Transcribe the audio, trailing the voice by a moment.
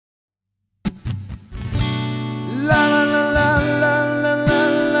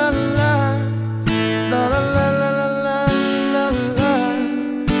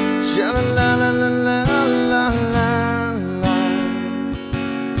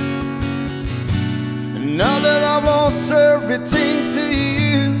Now that I've lost everything to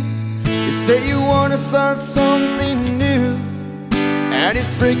you, you say you wanna start something new, and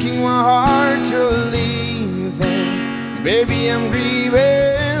it's breaking my heart you're leaving. Baby, I'm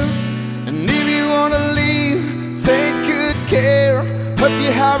grieving, and if you wanna leave, take good care. Hope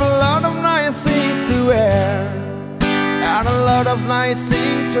you have a lot of nice things to wear, and a lot of nice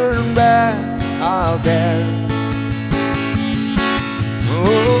things turn back out there.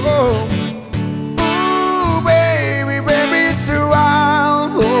 Oh, baby, baby, it's a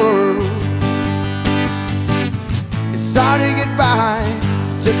wild world. It's hard to get by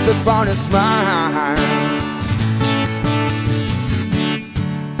just upon a smile.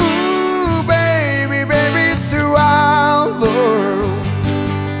 Ooh, baby, baby, it's a wild world.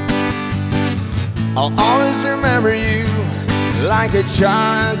 I'll always remember you like a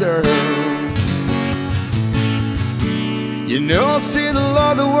child girl. You know, I see the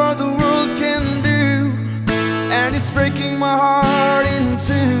world can do, and it's breaking my heart in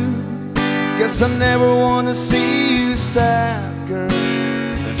two. Guess I never wanna see you sad, girl.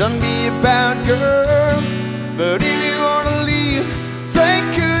 Don't be a bad girl, but if you wanna leave, take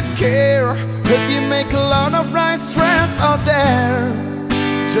good care. Hope you make a lot of nice friends out there.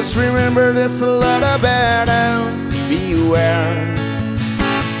 Just remember there's a lot of bad out, beware.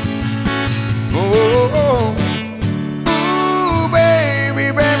 Oh, oh.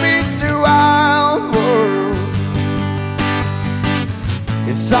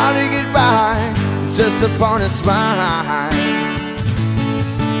 It's hard to get by just upon a smile.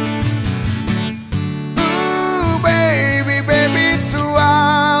 Ooh, baby, baby, it's a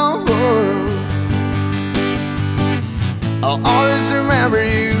wild world. I'll always remember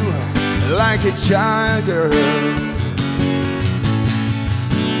you like a child girl.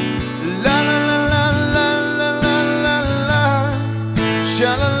 La la la la la la la la la,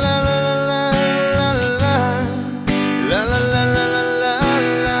 sha la la la la la la, la la la la.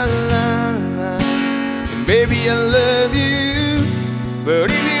 Baby, I love you, but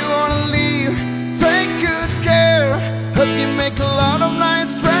if you wanna leave, take good care. Hope you make a lot of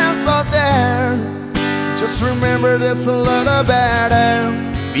nice friends out there. Just remember there's a lot of bad out,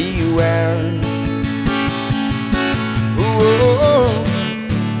 beware. Ooh,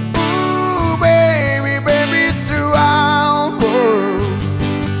 ooh, baby, baby, it's a wild world.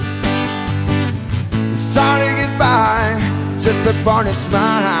 It's hard to get by just upon a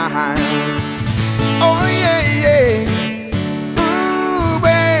smile. Oh yeah, yeah. Ooh,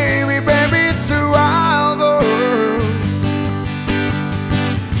 baby, baby, it's a wild world.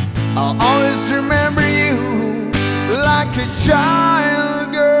 I'll always remember you like a child.